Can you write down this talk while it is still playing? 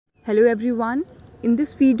Hello everyone. In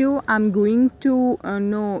this video, I'm going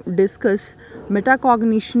to discuss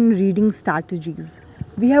metacognition reading strategies.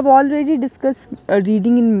 We have already discussed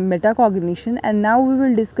reading in metacognition, and now we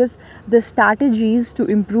will discuss the strategies to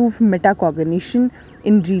improve metacognition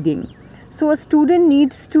in reading. So a student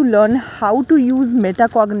needs to learn how to use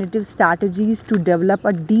metacognitive strategies to develop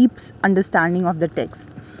a deep understanding of the text.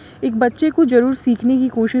 एक बच्चे को ज़रूर सीखने की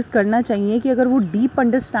कोशिश करना चाहिए कि अगर वो deep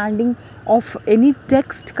understanding of any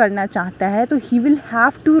text करना चाहता है तो he will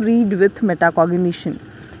have to read with metacognition.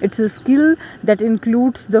 It's a skill that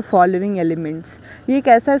includes the following elements. ये एक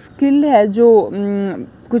ऐसा स्किल है जो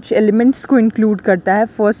कुछ एलिमेंट्स को इंक्लूड करता है.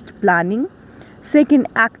 First, planning. Second,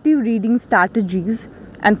 active reading strategies.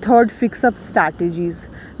 And third, fix up strategies.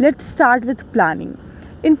 Let's start with planning.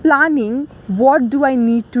 In planning, what do I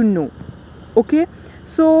need to know? Okay,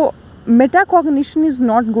 so metacognition is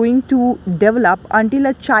not going to develop until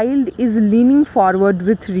a child is leaning forward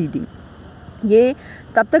with reading. ये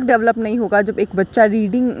तब तक develop नहीं होगा जब एक बच्चा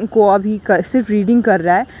reading को सिर्फ रीडिंग कर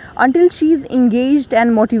रहा है. until she is engaged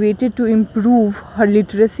and motivated to improve her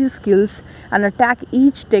literacy skills and attack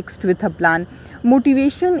each text with a plan.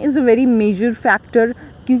 Motivation is a very major factor,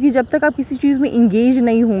 क्योंकि जब तक आप किसी चीज़ में इंगेज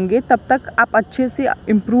नहीं होंगे तब तक आप अच्छे से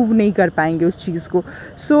इम्प्रूव नहीं कर पाएंगे उस चीज़ को.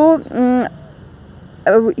 सो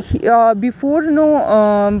before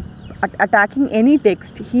attacking any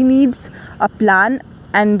text, he needs a plan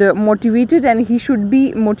and motivated, and he should be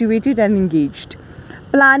motivated and engaged.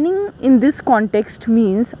 Planning in this context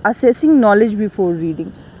means assessing knowledge before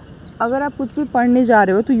reading. अगर आप कुछ भी पढ़ने जा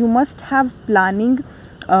रहे हो तो you must have planning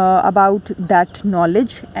about that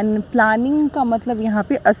knowledge, and planning का मतलब यहाँ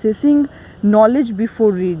पे assessing knowledge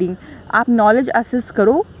before reading. आप knowledge assess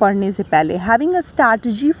करो पढ़ने से पहले. Having a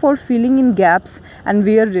strategy for filling in gaps and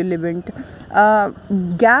where relevant.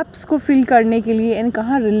 gaps को fill करने के लिए and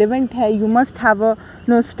कहाँ relevant है, you must have a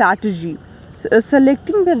strategy.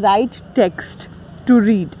 Selecting the right text to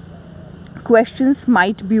read. Questions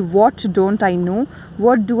might be, what don't I know?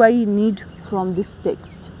 What do I need from this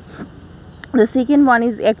text? The second one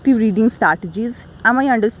is active reading strategies. Am I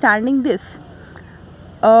understanding this?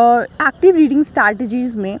 Active reading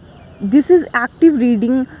strategies में this is active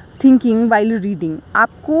reading thinking while reading.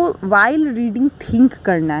 आपको while reading think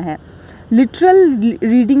करना है. Literal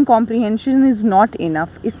reading comprehension is not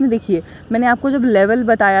enough. इसमें देखिए, मैंने आपको जब level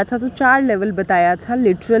बताया था तो 4 लेवल बताया था.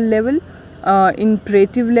 Literal level,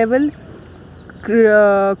 imperative level,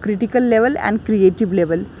 critical level and creative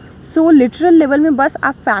level. So literal level में बस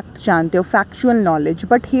आप फैक्ट जानते हो, factual knowledge,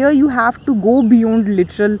 but here you have to go beyond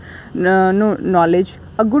literal knowledge.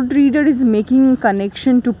 A good reader is making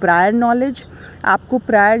connection to prior knowledge. आपको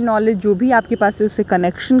prior knowledge जो भी आपके पास है उससे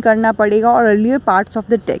कनेक्शन करना पड़ेगा और earlier parts of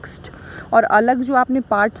the text और अलग जो आपने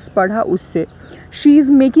पार्ट्स पढ़ा उससे. She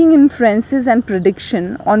is making inferences and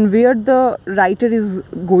prediction on where the writer is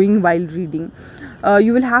going while reading.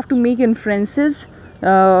 You will have to make inferences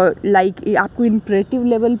like आपको इम्परेटिव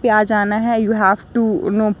लेवल पे आ जाना है. You have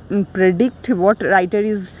to predict what writer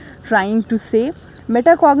is trying to से.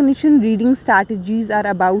 Metacognition reading strategies are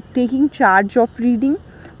about taking charge of reading,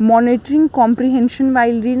 monitoring comprehension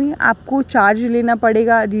while reading. आपको charge लेना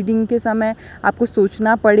पड़ेगा reading के समय. आपको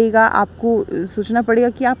सोचना पड़ेगा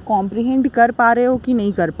कि आप कॉम्प्रिहेंड कर पा रहे हो कि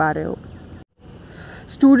नहीं कर पा रहे हो.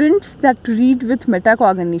 Students that read with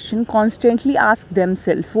metacognition constantly ask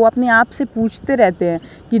themselves. वो अपने आप से पूछते रहते हैं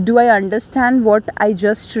कि do I understand what I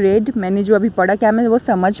just red. मैंने जो अभी पढ़ा, क्या मैं वो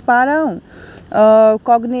समझ पा रहा हूँ?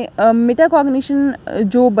 मेटाकॉग्निशन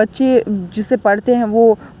जो बच्चे जिसे पढ़ते हैं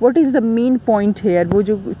वो what is the main point here. वो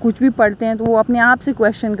जो कुछ भी पढ़ते हैं तो वो अपने आप से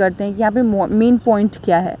क्वेश्चन करते हैं कि यहाँ पे मेन पॉइंट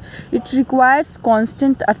क्या है. It requires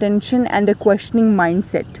constant attention and a questioning mind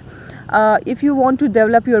set. If you want to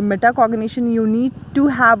develop your metacognition, you need to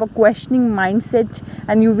have a questioning mindset,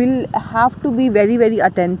 and you will have to be very, very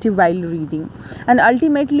attentive while reading. And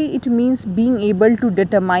ultimately, it means being able to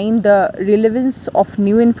determine the relevance of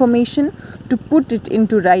new information to put it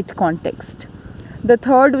into right context. The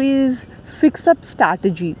third is fix up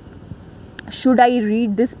strategy. Should I read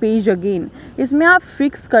this page again. इसमें आप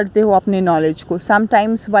fix करते हो अपने knowledge को.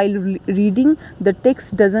 Sometimes while reading the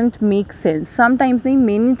text doesn't make sense. Sometimes नहीं,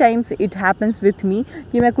 many times it happens with me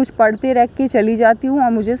कि मैं कुछ पढ़ते रह के चली जाती हूँ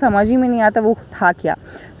और मुझे समझ ही में नहीं आता वो था क्या.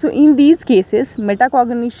 सो in these cases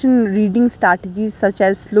metacognition reading strategies such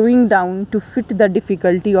as slowing down to fit the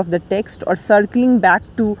difficulty of the text और circling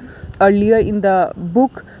back to earlier in the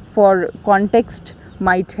book for context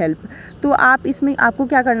might help. तो आप इसमें आपको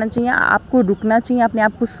क्या करना चाहिए, आपको रुकना चाहिए, अपने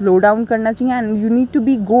आप को स्लो डाउन करना चाहिए, and you need to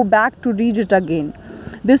be go back to read it again.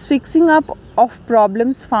 This fixing up of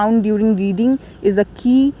problems found during reading is a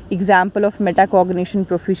key example of metacognition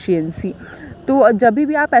proficiency. तो जब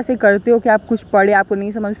भी आप ऐसे करते हो कि आप कुछ पढ़े, आपको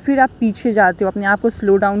नहीं समझ, फिर आप पीछे जाते हो, अपने आप को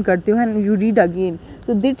स्लो डाउन करते हो एंड यू रीड अगेन.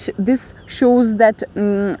 तो दिस शोज़ दैट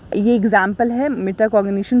ये एग्जाम्पल है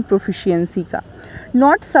मेटाकॉग्निशन प्रोफिशिएंसी का.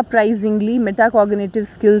 Not surprisingly metacognitive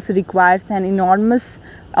skills requires an enormous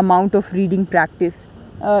amount of reading practice.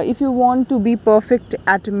 If you want to be perfect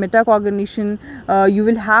at metacognition, you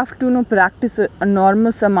will have to practice an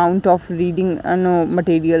enormous amount of reading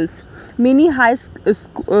materials. Many high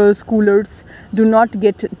schoolers do not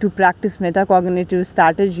get to practice metacognitive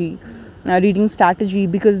strategy, reading strategy,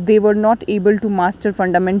 because they were not able to master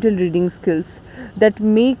fundamental reading skills that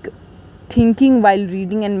make thinking while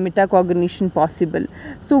reading and metacognition possible.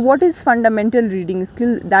 So what is fundamental reading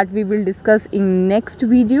skill, that we will discuss in next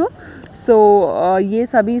video. So ये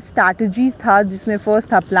सभी strategies था, जिसमें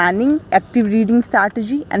first था planning, active reading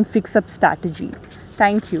strategy and fix up strategy.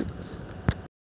 Thank you.